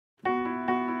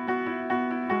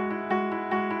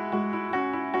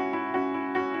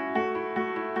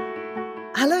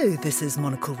Hello, this is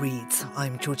Monocle Reads.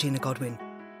 I'm Georgina Godwin.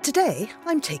 Today,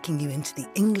 I'm taking you into the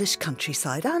English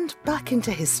countryside and back into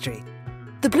history.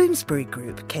 The Bloomsbury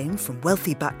Group came from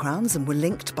wealthy backgrounds and were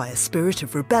linked by a spirit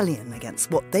of rebellion against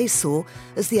what they saw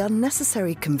as the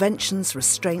unnecessary conventions,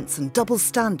 restraints and double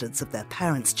standards of their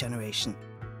parents' generation.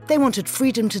 They wanted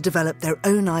freedom to develop their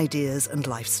own ideas and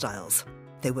lifestyles.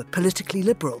 They were politically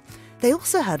liberal. They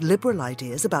also had liberal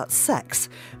ideas about sex,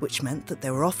 which meant that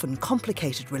there were often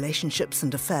complicated relationships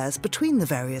and affairs between the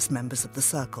various members of the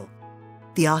circle.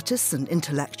 The artists and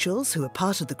intellectuals who were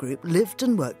part of the group lived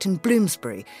and worked in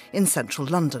Bloomsbury, in central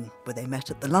London, where they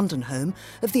met at the London home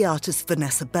of the artist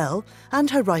Vanessa Bell and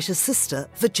her writer's sister,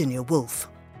 Virginia Woolf.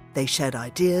 They shared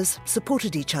ideas,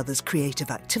 supported each other's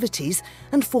creative activities,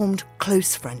 and formed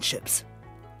close friendships.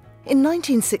 In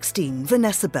 1916,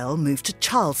 Vanessa Bell moved to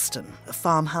Charleston, a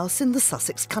farmhouse in the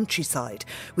Sussex countryside,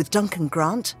 with Duncan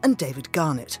Grant and David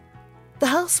Garnett. The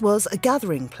house was a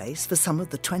gathering place for some of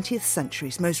the 20th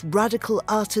century's most radical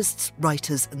artists,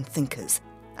 writers and thinkers,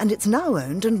 and it's now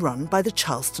owned and run by the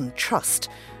Charleston Trust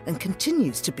and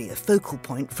continues to be a focal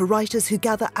point for writers who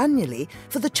gather annually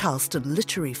for the Charleston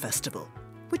Literary Festival,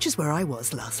 which is where I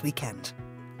was last weekend.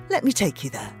 Let me take you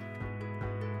there.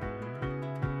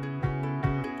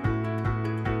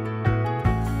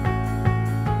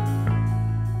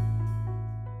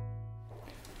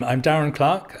 I'm Darren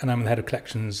Clark, and I'm the Head of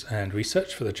Collections and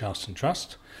Research for the Charleston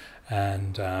Trust.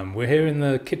 And we're here in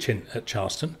the kitchen at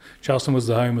Charleston. Charleston was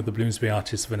the home of the Bloomsbury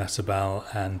artists Vanessa Bell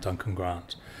and Duncan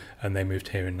Grant. And they moved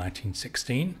here in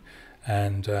 1916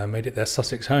 and made it their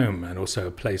Sussex home, and also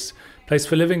a place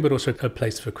for living, but also a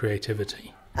place for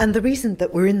creativity. And the reason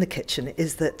that we're in the kitchen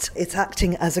is that it's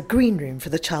acting as a green room for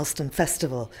the Charleston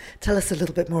Festival. Tell us a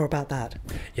little bit more about that.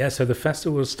 Yeah, so the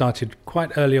festival started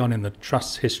quite early on in the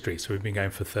Trust's history, so we've been going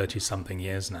for 30-something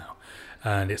years now.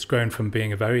 And it's grown from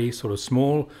being a very sort of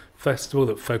small festival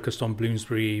that focused on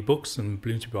Bloomsbury books and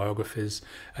Bloomsbury biographies,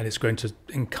 and it's grown to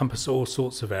encompass all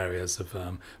sorts of areas of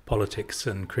politics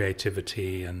and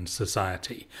creativity and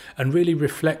society, and really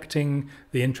reflecting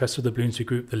the interests of the Bloomsbury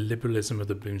Group, the liberalism of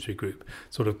the Bloomsbury Group,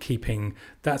 sort of keeping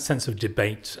that sense of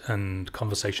debate and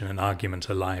conversation and argument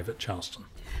alive at Charleston.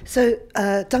 So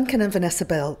Duncan and Vanessa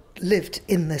Bell lived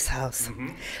in this house. Mm-hmm.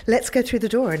 Let's go through the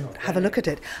door and have a look at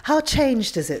it. How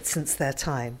changed is it since their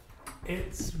time?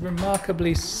 It's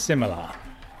remarkably similar.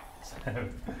 So,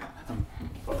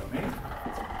 follow me.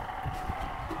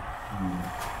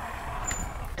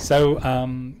 So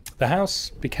the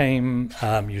house became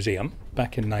a museum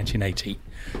back in 1980.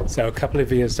 So a couple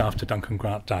of years after Duncan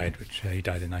Grant died, which he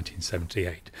died in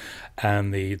 1978,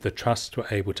 and the trust were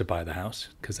able to buy the house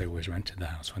because they always rented the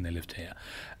house when they lived here.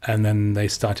 And then they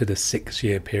started a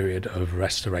 6-year period of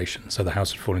restoration. So the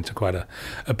house had fallen into quite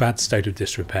a bad state of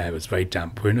disrepair. It was very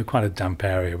damp. We're in quite a damp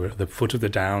area. We're at the foot of the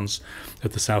Downs,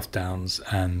 at the South Downs,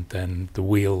 and then the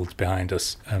Weald behind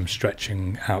us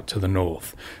stretching out to the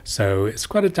north. So it's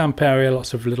quite a damp area,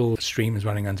 lots of little streams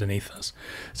running underneath us.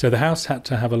 So the house had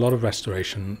to have a lot of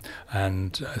restoration,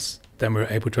 and then we were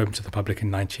able to open to the public in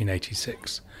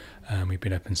 1986. We've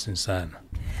been open since then.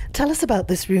 Tell us about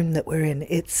this room that we're in.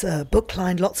 It's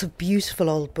book-lined, lots of beautiful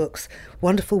old books,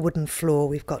 wonderful wooden floor.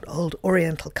 We've got old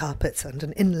oriental carpets and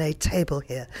an inlaid table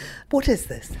here. What is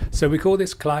this? So we call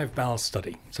this Clive Bell's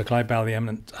study. So Clive Bell, the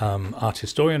eminent art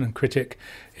historian and critic,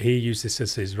 he used this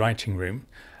as his writing room.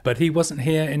 But he wasn't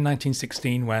here in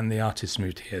 1916 when the artists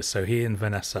moved here. So he and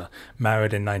Vanessa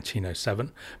married in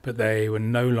 1907, but they were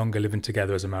no longer living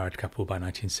together as a married couple by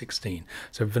 1916.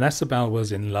 So Vanessa Bell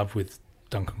was in love with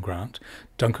Duncan Grant.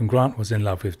 Duncan Grant was in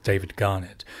love with David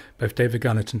Garnett. Both David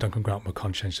Garnett and Duncan Grant were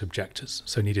conscientious objectors,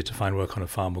 so needed to find work on a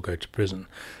farm or go to prison.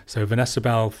 So Vanessa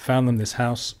Bell found them this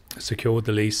house, secured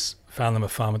the lease, found them a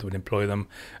farmer that would employ them,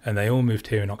 and they all moved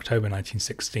here in October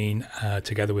 1916,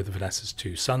 together with Vanessa's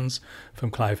 2 sons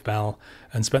from Clive Bell,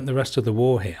 and spent the rest of the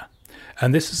war here.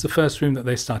 And this is the first room that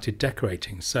they started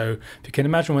decorating. So if you can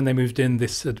imagine, when they moved in,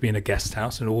 this had been a guest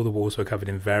house and all the walls were covered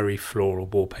in very floral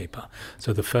wallpaper.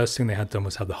 So the first thing they had done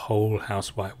was have the whole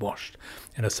house whitewashed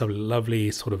in a sort of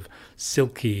lovely, sort of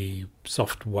silky,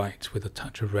 soft white with a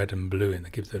touch of red and blue in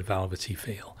that gives it a velvety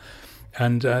feel.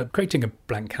 And creating a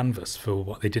blank canvas for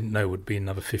what they didn't know would be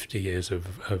another 50 years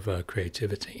of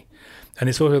creativity. And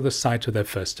it's also the site of their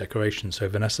first decoration. So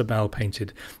Vanessa Bell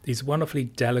painted these wonderfully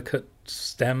delicate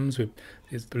stems with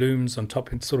these blooms on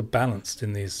top, and sort of balanced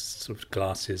in these sort of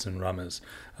glasses and rummers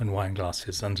and wine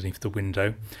glasses underneath the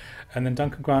window. And then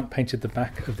Duncan Grant painted the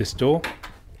back of this door.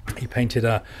 He painted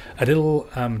a little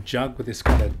jug with this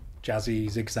kind of jazzy,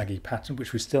 zigzaggy pattern,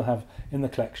 which we still have in the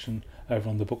collection over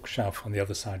on the bookshelf on the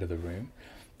other side of the room.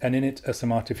 And in it are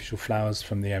some artificial flowers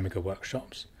from the Omega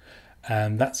workshops.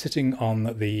 And that's sitting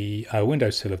on the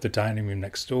windowsill of the dining room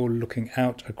next door, looking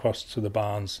out across to the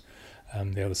barns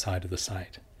the other side of the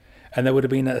site. And there would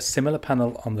have been a similar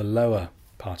panel on the lower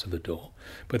part of the door,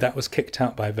 but that was kicked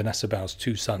out by Vanessa Bauer's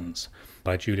two sons,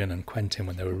 by Julian and Quentin,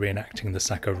 when they were reenacting the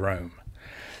sack of Rome.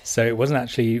 So it wasn't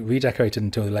actually redecorated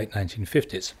until the late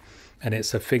 1950s. And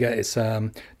it's a figure,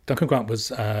 Duncan Grant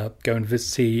was going to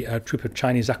see a troupe of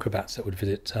Chinese acrobats that would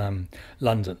visit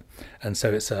London. And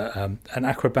so it's an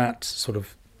acrobat sort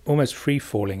of almost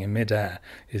free-falling in midair,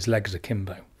 his legs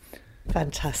akimbo.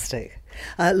 Fantastic.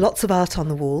 Lots of art on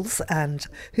the walls. And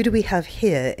who do we have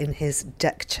here in his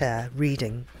deck chair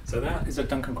reading? So that is a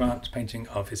Duncan Grant painting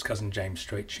of his cousin James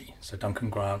Strachey. So Duncan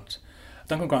Grant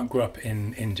grew up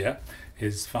in India.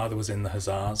 His father was in the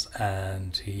Hussars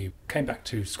and he came back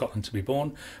to Scotland to be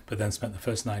born, but then spent the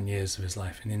first 9 years of his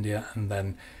life in India and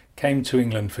then came to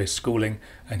England for his schooling,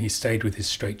 and he stayed with his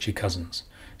Strachey cousins.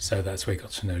 So that's where he got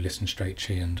to know Lytton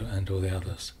Strachey and all the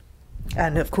others.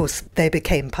 And of course, they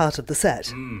became part of the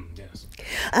set. Yes.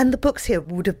 And the books here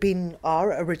would have been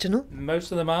our original?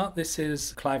 Most of them are. This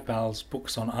is Clive Bell's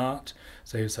books on art.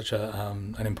 So he was such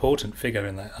an important figure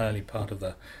in the early part of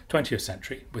the 20th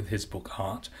century with his book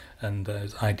Art and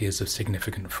ideas of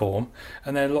significant form.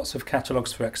 And there are lots of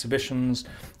catalogues for exhibitions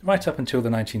right up until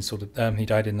the he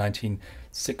died in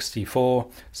 1964.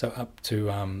 So up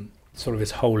to sort of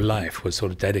his whole life was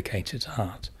sort of dedicated to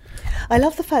art. I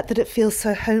love the fact that it feels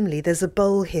so homely. There's a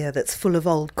bowl here that's full of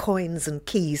old coins and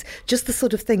keys, just the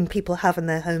sort of thing people have in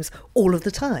their homes all of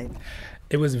the time.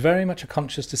 It was very much a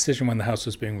conscious decision when the house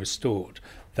was being restored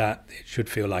that it should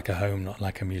feel like a home, not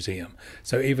like a museum.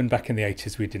 So even back in the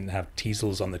 80s, we didn't have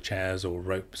teasels on the chairs or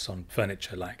ropes on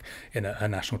furniture like in a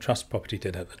National Trust property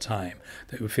did at the time.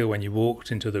 That it would feel when you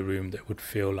walked into the room, that would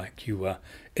feel like you were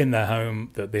in their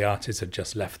home, that the artist had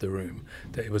just left the room,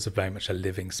 that it was very much a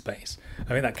living space.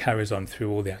 I mean, that carries on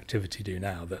through all the activity do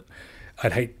now, that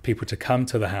I'd hate people to come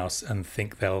to the house and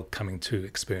think they're coming to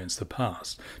experience the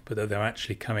past, but that they're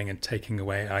actually coming and taking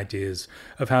away ideas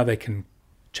of how they can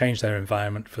change their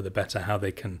environment for the better, how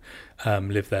they can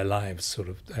live their lives sort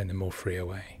of in a more freer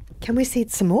way. Can we see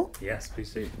some more? Yes,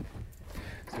 please do.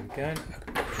 So we're going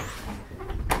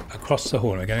across the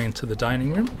hall. We're going into the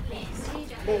dining room.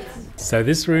 So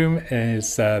this room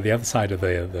is the other side of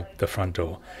the front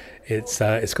door. It's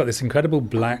got this incredible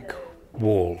black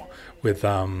wall with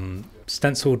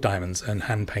stenciled diamonds and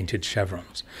hand-painted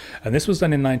chevrons. And this was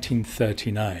done in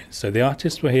 1939. So the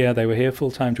artists were here, they were here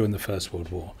full-time during the First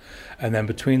World War. And then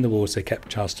between the wars, they kept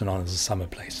Charleston on as a summer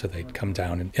place. So they'd come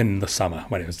down in the summer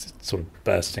when it was sort of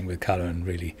bursting with colour and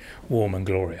really warm and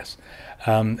glorious.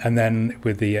 And then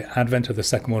with the advent of the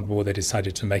Second World War, they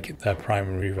decided to make it their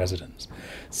primary residence.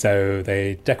 So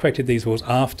they decorated these walls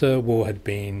after war had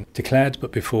been declared,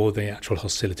 but before the actual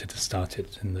hostility had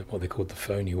started in what they called the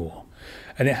Phoney War.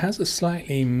 And it has a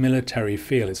slightly military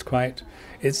feel.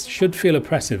 It should feel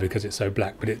oppressive because it's so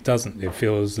black, but it doesn't. It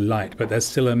feels light, but there's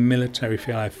still a military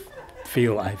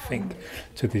feel, I think,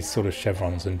 to these sort of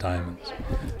chevrons and diamonds.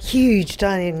 Huge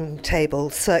dining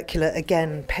table, circular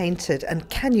again, painted. And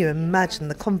can you imagine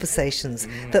the conversations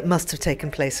that must have taken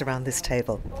place around this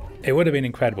table? It would have been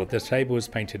incredible. This table was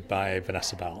painted by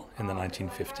Vanessa Bauer in the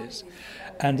 1950s.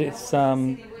 And it's,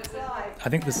 I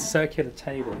think the circular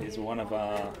table is one of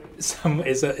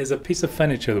is a piece of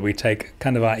furniture that we take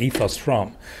kind of our ethos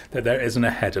from, that there isn't a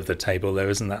head of the table, there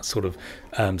isn't that sort of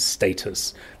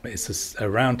status. It's a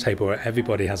round table where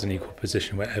everybody has an equal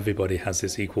position, where everybody has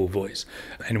this equal voice.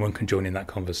 Anyone can join in that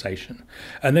conversation.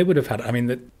 And they would have had,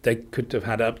 they could have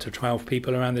had up to 12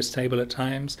 people around this table at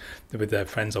times, with their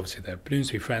friends, obviously their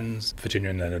bluesy friends,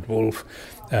 Virginia and Leonard Woolf,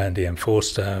 and E.M.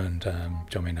 Forster, and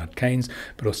John Maynard Keynes,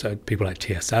 but also people like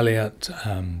T.S. Eliot,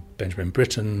 Benjamin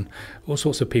Britten, all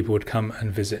sorts of people would come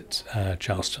and visit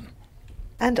Charleston.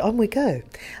 And on we go.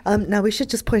 Now, we should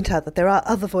just point out that there are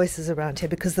other voices around here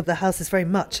because the house is very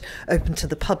much open to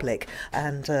the public.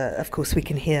 And, of course, we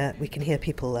can hear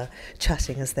people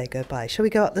chatting as they go by. Shall we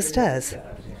go up the stairs?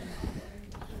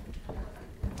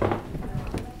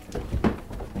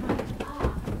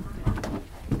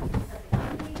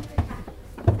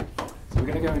 So we're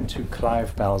going to go into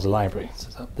Clive Bell's library. So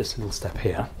it's up this little step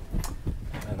here,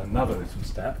 and another little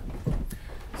step.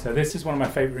 So this is one of my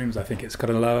favourite rooms, I think. It's got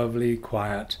a lovely,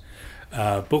 quiet,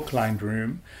 book-lined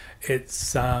room.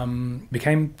 It's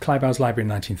became Clive Bell's library in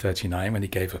 1939 when he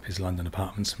gave up his London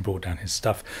apartments and brought down his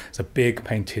stuff. It's a big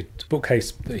painted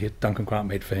bookcase that Duncan Grant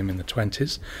made for him in the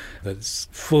 20s that's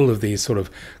full of these sort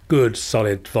of good,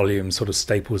 solid volumes, sort of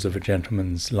staples of a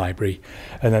gentleman's library.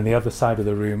 And then the other side of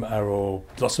the room are all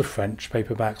lots of French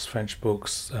paperbacks, French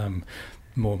books,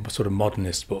 more sort of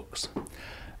modernist books.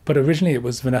 But originally it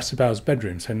was Vanessa Bell's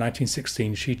bedroom. So in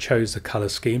 1916 she chose the colour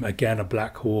scheme, again a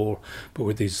black wall, but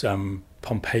with these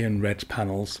Pompeian red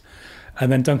panels.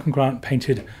 And then Duncan Grant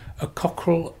painted a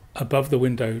cockerel above the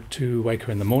window to wake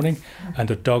her in the morning and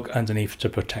a dog underneath to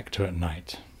protect her at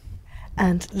night.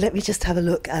 And let me just have a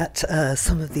look at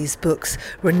some of these books.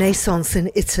 Renaissance in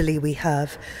Italy we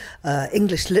have,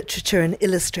 English Literature and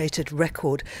Illustrated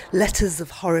Record, Letters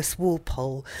of Horace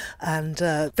Walpole, and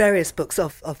various books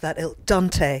of that ilk.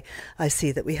 Dante, I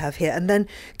see that we have here. And then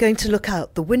going to look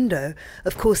out the window,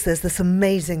 of course, there's this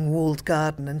amazing walled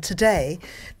garden. And today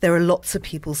there are lots of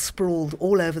people sprawled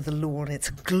all over the lawn. It's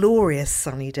a glorious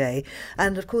sunny day.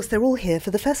 And of course, they're all here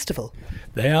for the festival.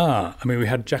 They are. I mean, we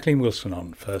had Jacqueline Wilson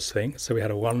on first thing. So we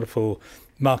had a wonderful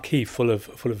marquee full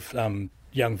of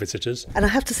young visitors. And I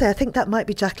have to say, I think that might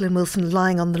be Jacqueline Wilson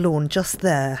lying on the lawn just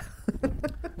there.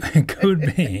 It could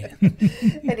be.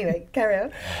 Anyway, carry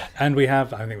on. And I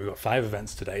think we've got 5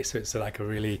 events today, so it's like a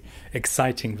really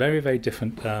exciting, very, very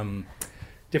different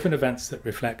events that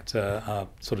reflect our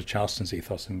sort of Charleston's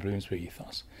ethos and Bloomsbury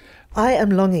ethos. I am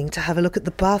longing to have a look at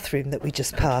the bathroom that we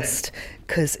just passed,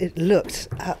 because it looked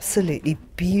absolutely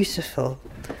beautiful.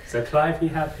 So Clive, he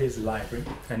had his library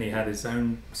and he had his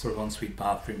own sort of ensuite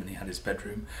bathroom and he had his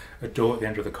bedroom, a door at the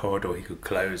end of the corridor he could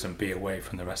close and be away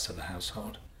from the rest of the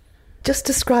household. Just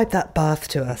describe that bath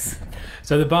to us.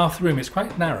 So the bathroom is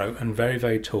quite narrow and very,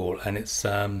 very tall, and it's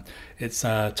tongue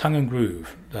and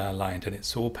groove lined, and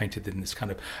it's all painted in this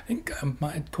kind of, I think I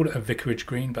might call it a vicarage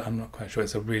green, but I'm not quite sure.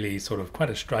 It's a really sort of quite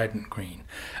a strident green.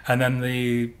 And then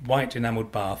the white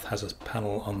enamelled bath has a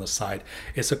panel on the side.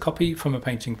 It's a copy from a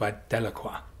painting by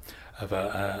Delacroix of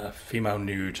a female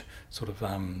nude, sort of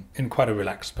in quite a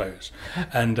relaxed pose.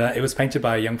 And it was painted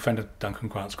by a young friend of Duncan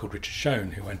Grant's called Richard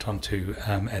Schoen, who went on to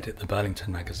edit the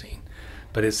Burlington magazine.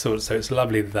 But it's it's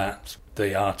lovely that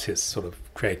the artist's sort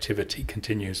of creativity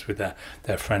continues with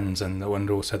their friends and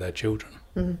also their children.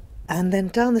 Mm. And then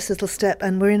down this little step,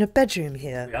 and we're in a bedroom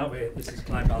here. Yeah, this is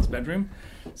Clive Bell's bedroom.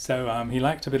 So he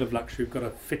liked a bit of luxury. We've got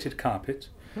a fitted carpet.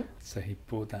 So he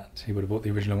bought that. He would have bought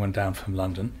the original one down from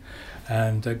London.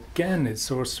 And again, it's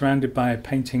sort of surrounded by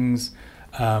paintings.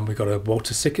 We've got a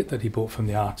Walter Sickert that he bought from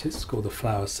the artist called the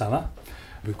Flower Cellar.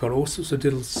 We've got all sorts of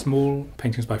little small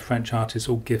paintings by French artists,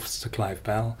 all gifts to Clive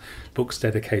Bell, books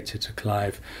dedicated to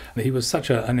Clive. And he was such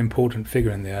an important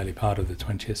figure in the early part of the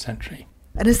 20th century.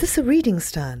 And is this a reading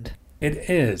stand? It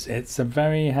is. It's a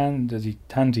very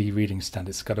handy reading stand.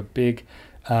 It's got a big,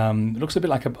 looks a bit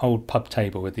like an old pub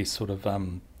table with these sort of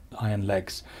iron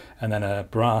legs, and then a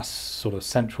brass sort of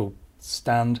central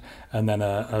stand, and then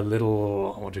a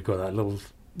little, what do you call that,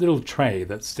 little tray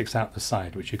that sticks out the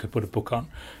side, which you could put a book on.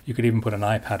 You could even put an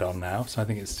iPad on now, so I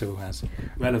think it still has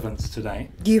relevance today.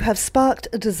 You have sparked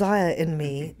a desire in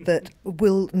me that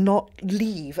will not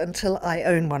leave until I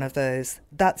own one of those.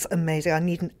 That's amazing. I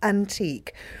need an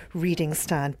antique reading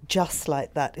stand just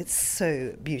like that. It's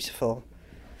so beautiful.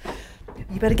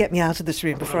 You better get me out of this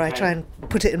room before I try and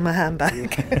put it in my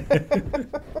handbag.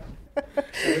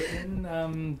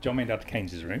 In John Maynard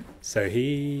Keynes' room. So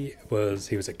he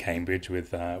was at Cambridge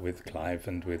with Clive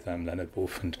and with Leonard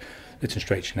Woolf and Lytton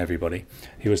Strachey and everybody.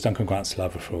 He was Duncan Grant's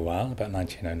lover for a while, about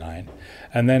 1909.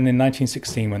 And then in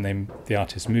 1916, when the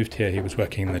artist moved here, he was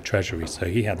working in the Treasury. So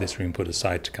he had this room put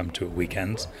aside to come to at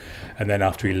weekends. And then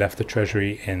after he left the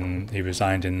Treasury, he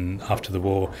resigned after the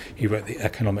war, he wrote The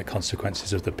Economic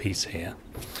Consequences of the Peace here.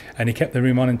 And he kept the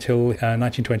room on until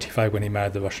 1925, when he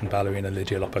married the Russian ballerina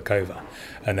Lydia Lopakova,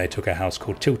 and they took a house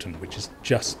called Tilton, which is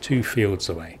just 2 fields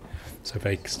away, so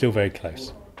still very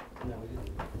close.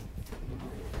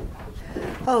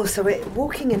 Oh, so we're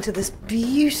walking into this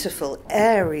beautiful,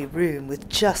 airy room with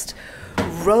just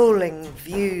rolling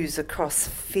views across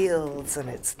fields, and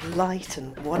it's light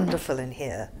and wonderful in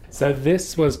here. So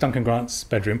this was Duncan Grant's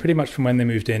bedroom, pretty much from when they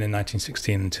moved in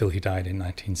 1916 until he died in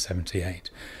 1978.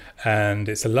 And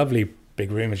it's a lovely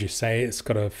big room, as you say. It's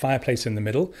got a fireplace in the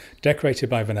middle, decorated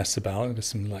by Vanessa Bell, with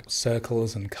some like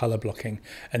circles and colour blocking.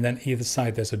 And then either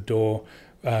side there's a door,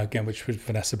 again, which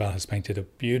Vanessa Bell has painted a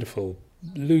beautiful,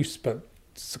 loose but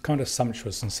kind of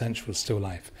sumptuous and sensual still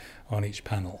life on each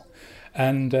panel.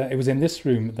 And it was in this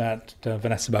room that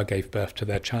Vanessa Bell gave birth to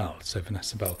their child. So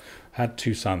Vanessa Bell had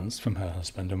 2 sons from her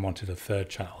husband and wanted a 3rd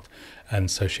child. And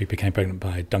so she became pregnant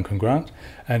by Duncan Grant.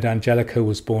 And Angelica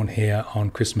was born here on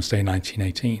Christmas Day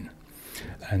 1918.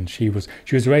 And she was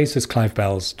raised as Clive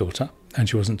Bell's daughter, and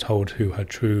she wasn't told who her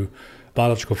true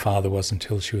biological father was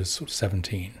until she was sort of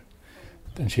 17.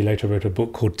 And she later wrote a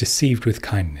book called Deceived with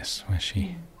Kindness, where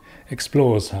she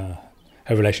explores her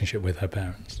her relationship with her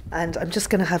parents. And I'm just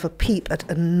going to have a peep at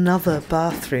another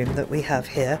bathroom that we have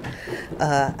here.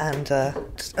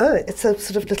 It's a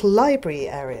sort of little library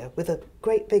area with a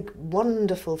great big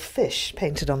wonderful fish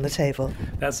painted on the table.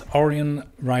 That's Orion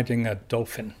riding a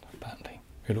dolphin, apparently,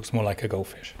 who looks more like a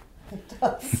goldfish. It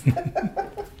does.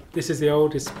 This is the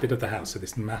oldest bit of the house, so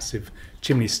this massive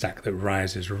chimney stack that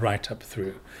rises right up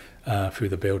through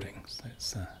the buildings.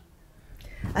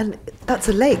 And that's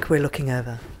a lake we're looking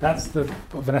over. That's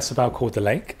what Vanessa Bell called the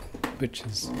lake, which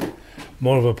is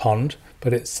more of a pond,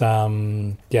 but it's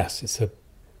an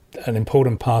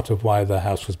important part of why the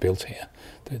house was built here.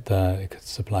 That it could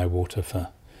supply water for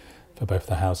both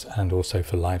the house and also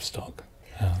for livestock.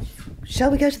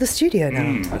 Shall we go to the studio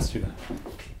now? Let's do that.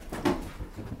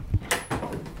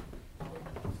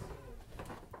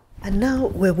 And now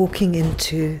we're walking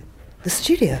into the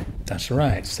studio. That's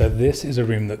right. So this is a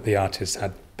room that the artists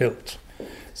had built.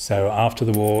 So after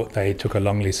the war, they took a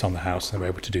long lease on the house and they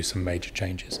were able to do some major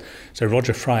changes. So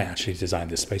Roger Fry actually designed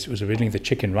this space. It was originally the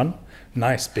chicken run,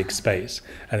 nice big space.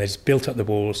 And they just built up the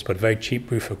walls, put a very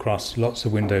cheap roof across, lots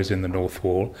of windows in the north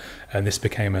wall. And this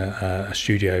became a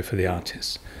studio for the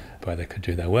artists, where they could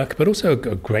do their work, but also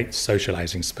a great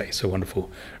socialising space, a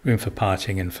wonderful room for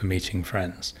partying and for meeting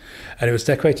friends. And it was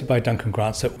decorated by Duncan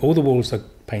Grant, so all the walls are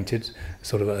painted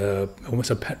sort of almost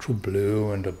a petrol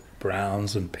blue and a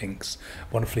browns and pinks,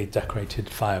 wonderfully decorated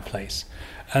fireplace.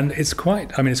 And it's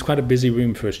quite a busy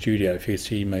room for a studio. If you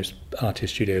see most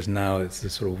artist studios now, it's a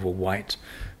sort of a white,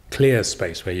 clear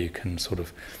space where you can sort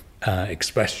of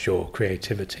express your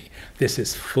creativity. This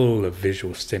is full of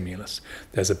visual stimulus.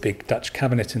 There's a big Dutch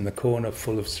cabinet in the corner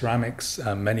full of ceramics,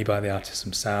 many by the artists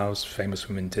themselves, famous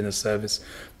women dinner service,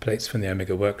 plates from the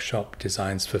Omega workshop,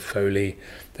 designs for Foley.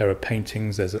 There are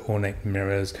paintings, there's ornate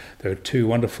mirrors. There are two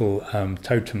wonderful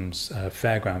totems,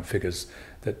 fairground figures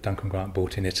that Duncan Grant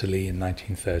bought in Italy in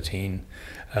 1913.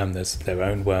 There's their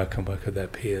own work and work of their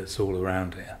peers all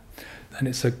around here. And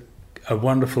it's a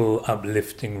wonderful,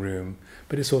 uplifting room,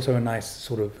 but it's also a nice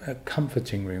sort of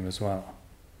comforting room as well.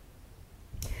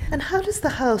 And what's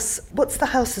the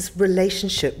house's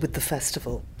relationship with the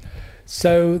festival?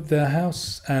 So the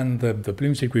house and the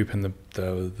Bloomsbury Group and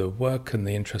the work and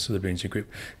the interests of the Bloomsbury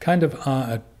Group kind of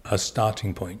are a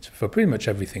starting point for pretty much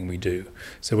everything we do.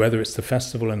 So whether it's the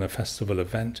festival and a festival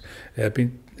event, they've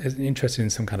been interested in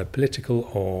some kind of political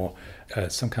or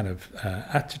some kind of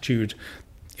attitude.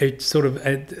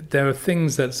 There are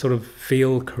things that sort of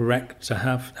feel correct to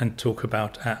have and talk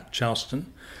about at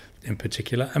Charleston in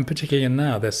particular, and particularly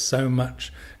now there's so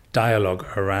much dialogue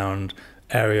around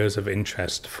areas of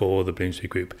interest for the Bloomsbury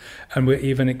Group, and we're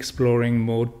even exploring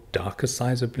more darker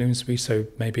sides of Bloomsbury, so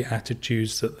maybe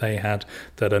attitudes that they had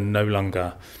that are no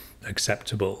longer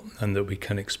acceptable and that we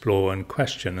can explore and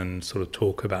question and sort of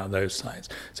talk about those sides.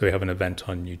 So we have an event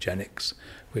on eugenics,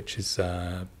 which is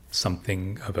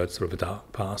something of a sort of a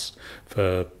dark past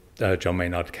for John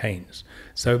Maynard Keynes.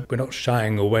 So we're not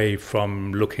shying away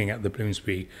from looking at the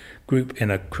Bloomsbury Group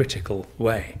in a critical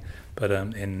way, but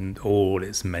in all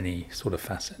its many sort of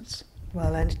facets.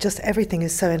 Well, and just everything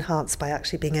is so enhanced by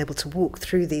actually being able to walk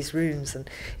through these rooms and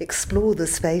explore the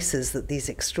spaces that these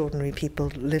extraordinary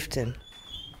people lived in.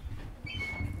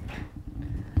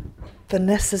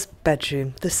 Vanessa's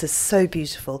bedroom. This is so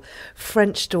beautiful.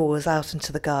 French doors out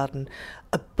into the garden,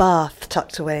 a bath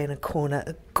tucked away in a corner,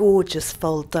 a gorgeous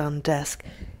fold-down desk.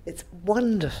 It's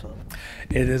wonderful.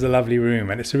 It is a lovely room,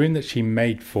 and it's a room that she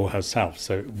made for herself.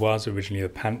 So it was originally a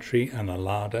pantry and a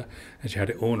larder, and she had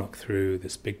it all knocked through,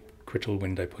 this big Crittall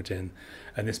window put in,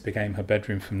 and this became her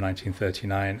bedroom from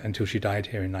 1939 until she died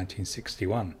here in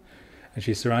 1961. And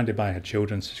she's surrounded by her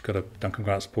children. So she's got a Duncan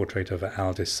Grant's portrait of her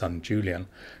eldest son, Julian,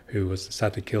 who was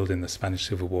sadly killed in the Spanish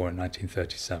Civil War in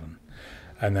 1937.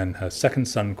 And then her second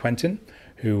son, Quentin,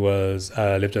 who was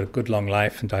lived a good long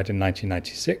life and died in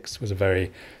 1996, was a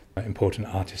very important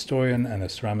art historian and a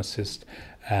ceramicist,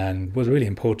 and was really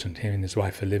important, him and his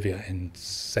wife Olivia, in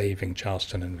saving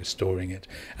Charleston and restoring it,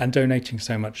 and donating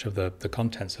so much of the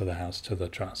contents of the house to the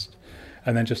trust.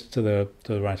 And then just to the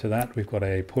right of that, we've got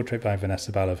a portrait by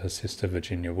Vanessa Bell of her sister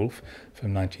Virginia Woolf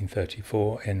from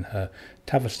 1934 in her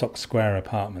Tavistock Square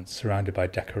apartments, surrounded by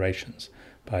decorations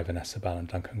by Vanessa Bell and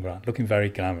Duncan Grant, looking very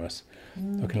glamorous,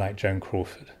 looking like Joan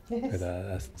Crawford, yes,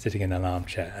 with sitting in an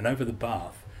armchair. And over the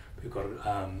bath, we've got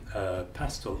a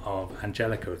pastel of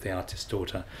Angelica, the artist's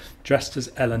daughter, dressed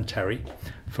as Ellen Terry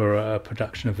for a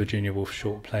production of Virginia Woolf's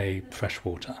short play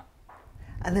Freshwater.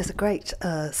 And there's a great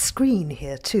screen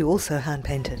here too, also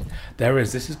hand-painted. There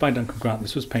is. This is by Duncan Grant.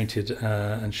 This was painted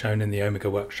and shown in the Omega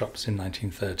workshops in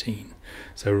 1913.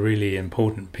 So a really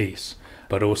important piece,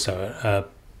 but also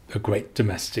a great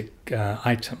domestic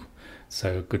item.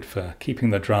 So good for keeping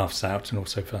the drafts out and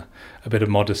also for a bit of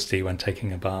modesty when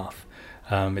taking a bath.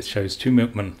 It shows two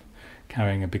milkmen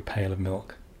carrying a big pail of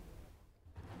milk.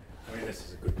 I mean, this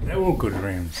is they're all good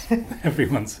rooms.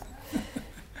 Everyone's.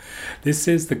 This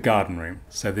is the garden room.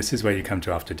 So this is where you come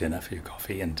to after dinner for your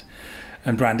coffee and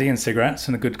brandy and cigarettes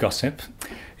and a good gossip.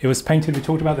 It was painted, we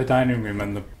talked about the dining room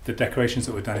and the decorations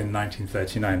that were done in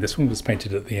 1939. This one was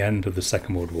painted at the end of the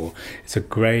Second World War. It's a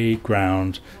grey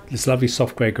ground, this lovely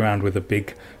soft grey ground with a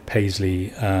big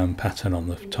paisley pattern on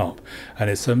the top. And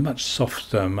it's a much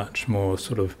softer, much more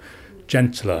sort of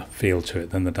gentler feel to it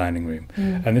than the dining room.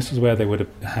 And this was where they would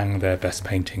have hung their best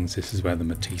paintings. This is where the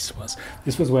Matisse was.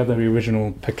 This was where the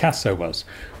original Picasso was,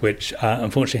 which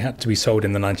unfortunately had to be sold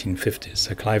in the 1950s.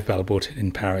 So Clive Bell bought it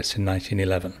in Paris in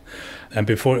 1911. And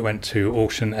before it went to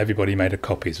auction, everybody made a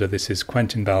copy. So this is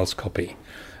Quentin Bell's copy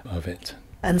of it.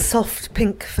 And soft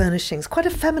pink furnishings. Quite a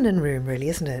feminine room, really,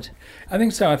 isn't it? I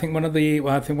think so. I think one of the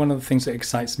things that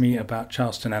excites me about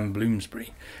Charleston and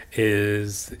Bloomsbury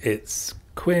is its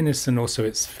queerness and also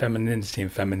its femininity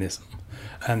and feminism.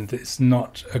 And it's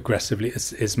not aggressively,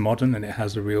 it's modern and it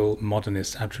has a real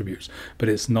modernist attributes, but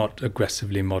it's not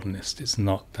aggressively modernist. It's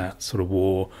not that sort of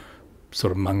war,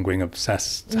 sort of mongering,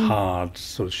 obsessed, hard,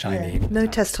 sort of shiny. Yeah. No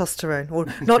testosterone, or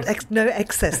no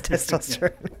excess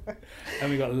testosterone. And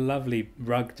we've got a lovely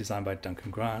rug designed by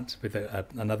Duncan Grant with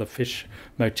another fish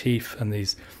motif and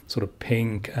these sort of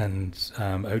pink and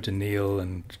eau de Nil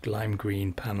and lime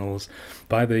green panels.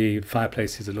 By the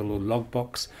fireplace is a little log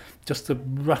box, just the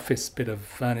roughest bit of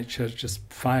furniture, just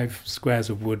 5 squares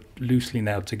of wood loosely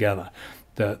nailed together,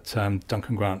 that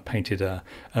Duncan Grant painted a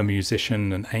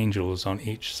musician and angels on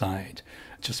each side.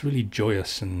 Just really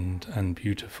joyous and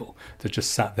beautiful. That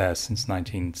just sat there since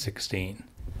 1916.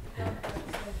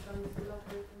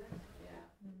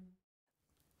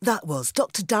 That was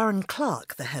Dr. Darren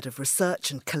Clark, the head of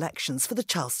research and collections for the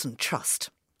Charleston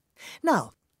Trust.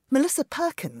 Now, Melissa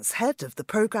Perkins, head of the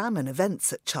programme and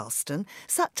events at Charleston,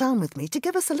 sat down with me to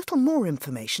give us a little more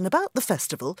information about the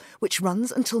festival, which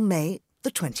runs until May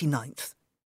the 29th.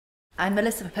 I'm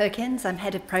Melissa Perkins. I'm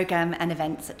head of programme and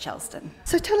events at Charleston.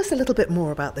 So tell us a little bit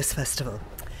more about this festival.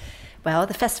 Well,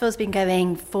 the festival's been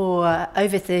going for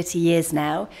over 30 years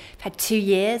now. We've had 2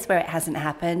 years where it hasn't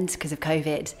happened because of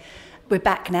COVID. We're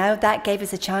back now. That gave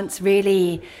us a chance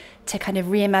really to kind of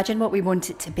reimagine what we want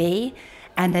it to be.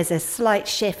 And there's a slight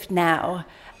shift now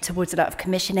towards a lot of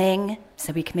commissioning.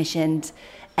 So we commissioned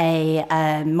a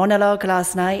monologue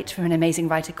last night from an amazing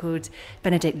writer called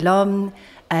Benedict Lom.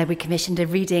 We commissioned a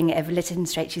reading of Lytton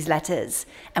Strachey's letters,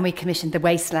 and we commissioned The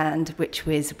Wasteland, which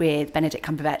was with Benedict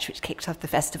Cumberbatch, which kicked off the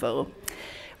festival.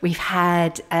 We've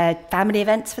had family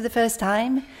events for the first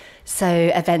time, so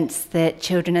events that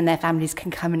children and their families can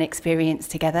come and experience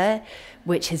together,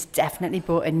 which has definitely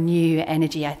brought a new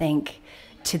energy, I think,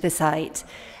 to the site.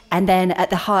 And then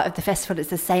at the heart of the festival, it's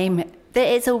the same that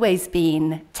it's always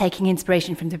been, taking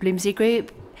inspiration from the Bloomsbury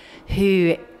Group,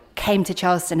 who came to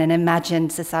Charleston and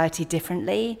imagined society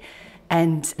differently.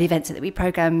 And the events that we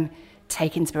programme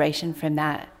take inspiration from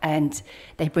that. And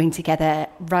they bring together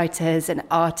writers and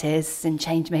artists and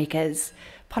change makers,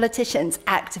 politicians,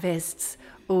 activists,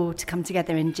 all to come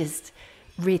together and just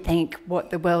rethink what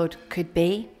the world could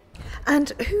be. And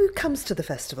who comes to the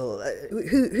festival?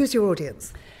 Who's your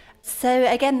audience?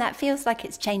 So again, that feels like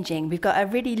it's changing. We've got a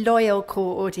really loyal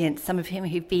core audience, some of whom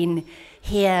who've been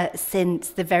here since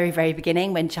the very, very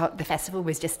beginning, when the festival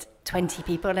was just 20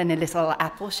 people in a little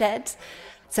apple shed.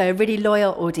 So a really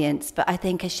loyal audience, but I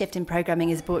think a shift in programming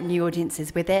has brought new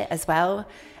audiences with it as well.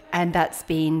 And that's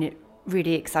been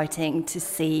really exciting to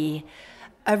see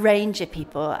a range of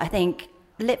people. I think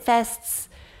Litfests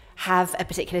have a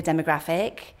particular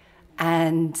demographic,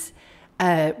 and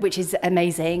which is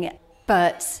amazing,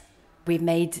 but we've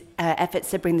made efforts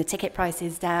to bring the ticket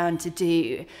prices down, to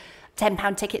do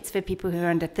 £10 tickets for people who are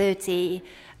under 30,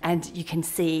 and you can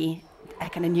see a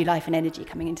kind of new life and energy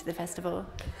coming into the festival.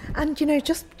 And, you know,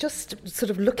 just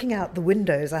sort of looking out the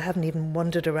windows, I haven't even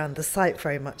wandered around the site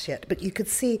very much yet, but you could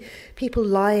see people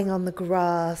lying on the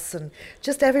grass and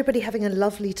just everybody having a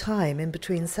lovely time in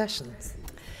between sessions.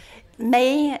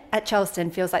 May at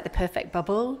Charleston feels like the perfect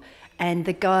bubble, and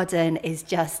the garden is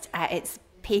just at its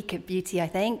peak of beauty, I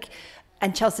think.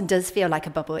 And Charleston does feel like a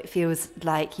bubble. It feels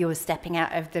like you're stepping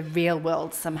out of the real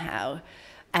world somehow.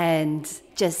 And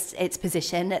just its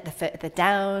position at the foot of the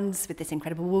Downs, with this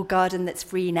incredible wall garden that's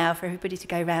free now for everybody to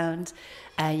go around.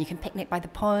 You can picnic by the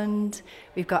pond.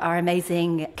 We've got our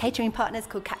amazing catering partners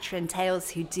called Caccia and Tails,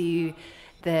 who do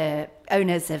the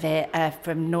owners of it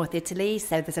from North Italy.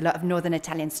 So there's a lot of Northern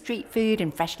Italian street food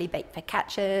and freshly baked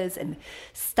focaccias and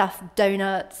stuffed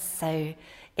donuts. So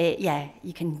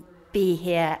you can be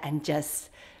here and just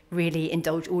really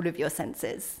indulge all of your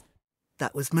senses.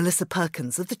 That was Melissa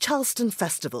Perkins of the Charleston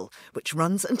Festival, which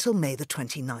runs until May the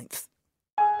 29th.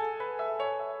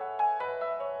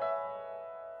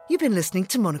 You've been listening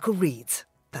to Monocle Reads.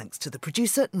 Thanks to the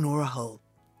producer, Nora Hole.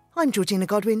 I'm Georgina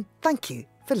Godwin. Thank you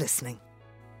for listening.